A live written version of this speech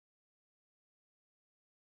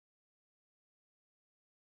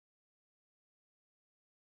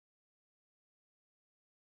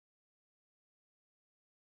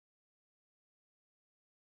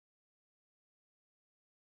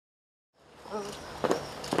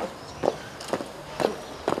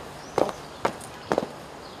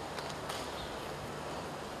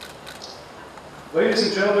Ladies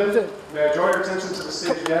and gentlemen, may I draw your attention to the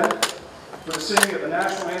stage again for the singing of the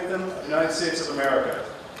national anthem of the United States of America.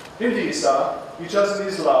 Hindi ise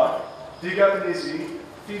icazınızla dikkatinizi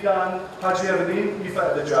Fidan Hacıyeva'nın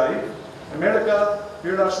ifade Amerika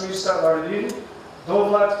Birleşmiş Devletleri'nin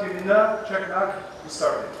devlet himnini çekmek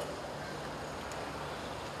isterim.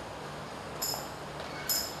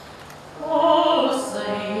 Oh,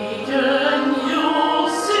 Satan, you'll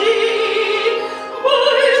see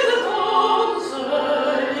by the dawn's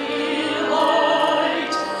early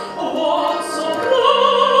light what so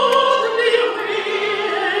proudly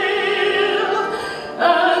veiled,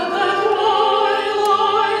 and the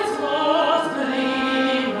twilight's last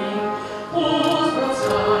gleaming, whose broad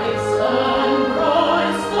skies and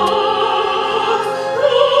bright stars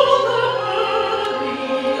rule the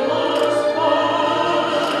perilous fight.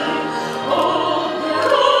 Oh, the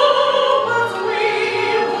Romans we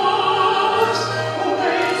watched,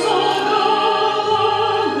 waves so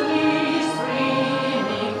gallantly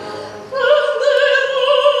streaming, and the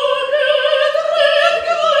rocket red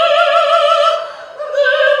glare,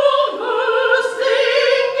 them all bursting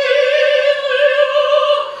in air,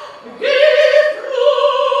 gave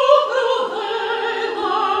proof through their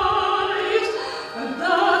light, and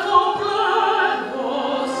that our blood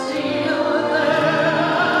was still there.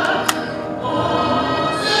 Oh,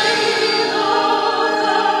 say not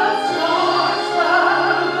that star-spangled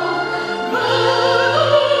banner yet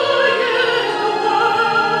wave.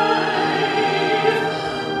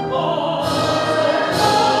 Oh, the land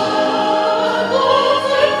of the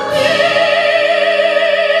free, and the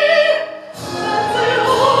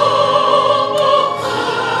home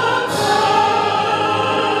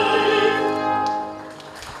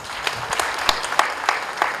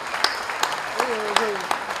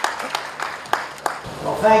of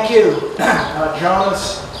Well, thank you, Jonas,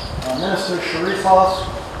 Minister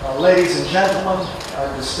Sharifov, ladies and gentlemen,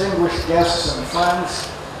 distinguished guests and friends.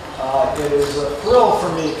 It is a thrill for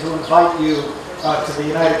me to invite you to the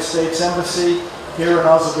United States Embassy here in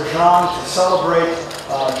Azerbaijan to celebrate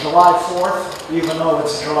July 4th, even though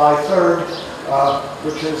it's July 3rd,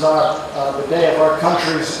 which is the day of our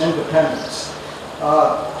country's independence.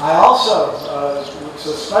 I also, it's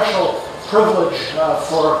a special privilege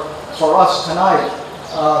for us tonight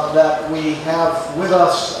that we have with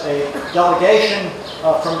us a delegation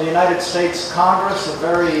from the United States Congress, a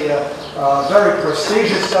very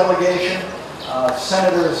prestigious delegation.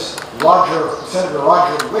 Senator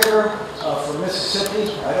Roger Wicker from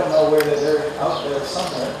Mississippi. I don't know where they're out there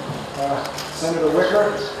somewhere. Senator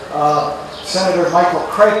Wicker. Senator Michael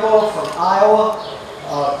Crapo from Iowa.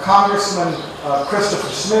 Congressman Christopher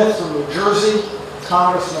Smith from New Jersey.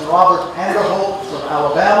 Congressman Robert Anderholt from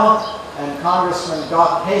Alabama. And Congressman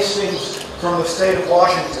Doc Hastings from the state of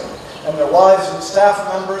Washington. And their wives and staff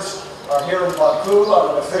members are here in Baku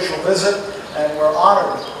on an official visit, and we're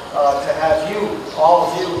honored to have you, all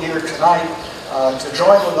of you, here tonight to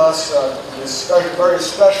join with us this very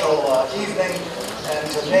special evening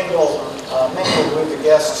and to mingle with the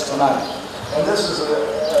guests tonight. And this is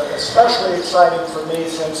especially exciting for me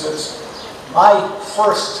since it's my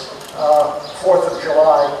first 4th of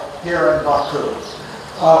July here in Baku.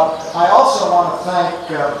 I also want to thank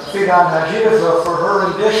Fidan Hacıyeva for her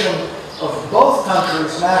rendition of both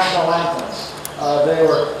countries' national anthems. They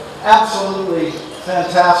were absolutely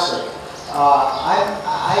fantastic.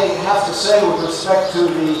 I have to say, with respect to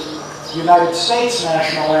the United States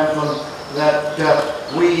national anthem, that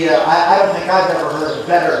I don't think I've ever heard a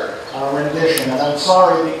better rendition. And I'm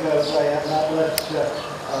sorry because I have not let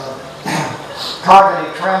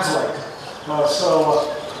Carney translate.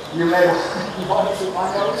 You may want to keep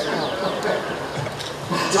my notes.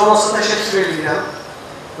 Jonas'a teşekkür edirəm.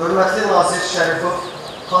 Hörmətli Nazir Şərifov,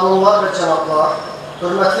 xanımlar və cənablar,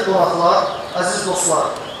 hörmətli qonaqlar, əziz dostlar.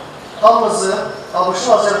 Hamınızı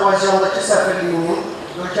ABŞ-ın Azərbaycandakı səfirliyinin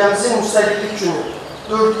ölkəmizin müstəqillik günü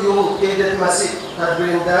 4 iyul qeyd etməsi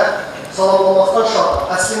tədbirində salamlamaqdan şadam.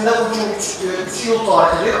 Əslində bu gün 3 iyul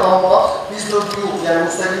tarixidir, amma biz 4 iyul, yəni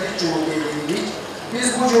müstəqillik gününü qeyd edirik. Biz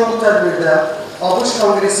bu gün bu tədbirdə ABŞ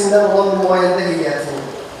Kongresindən olan nümayəndə heyətini,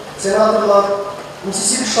 senatorlar,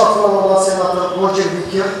 Mississippi ştatından olan senator Roger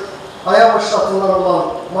Wicker, Iowa ştatından olan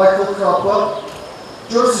Michael Crapo,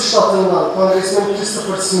 Jersey ştatından kongresmen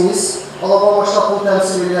Christopher Smith, Alabama ştatını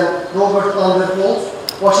təmsil edən Robert Underwood,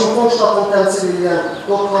 Washington ştatını təmsil edən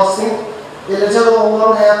Doug Hastings, eləcə də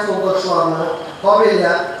onların həyat yoldaşlarını,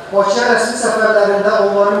 habelə Bakıya rəsmi səfərlərində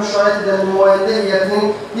onları müşahidə edən nümayəndə heyətinin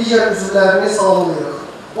digər üzvlərini salamlayırıq.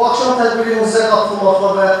 Bu akşam tədbirimizə qatılmaqla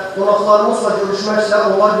və qonaqlarımızla görüşməklə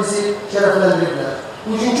onlar bizi şərəfləndiriblər.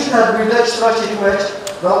 Bugünkü tədbirdə iştirak etmək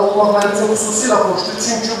və olmaq mənim üçün xüsusilə xoşdur.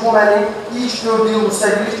 Çünki bu mənim ilk 4 il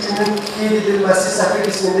müstəqillik gününün qeyd edilməsi səfir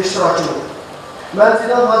qismində iştirakımdır. Mən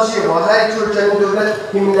Fidan Hacıyeva hər iki ölkənin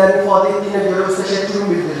dövlət himnlərini ifadə etdiyinə görə öz təşəkkürümü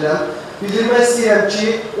bildirirəm. Bildirmək istəyirəm ki,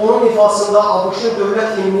 onun ifasında ABŞ-ın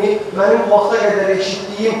dövlət himni mənim bu vaxta qədər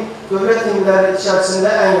eşitdiyim dövlət himnləri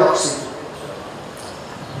içərisində ən yaxşısıdır.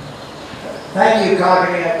 Thank you,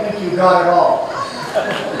 Kagri. I think you got it all.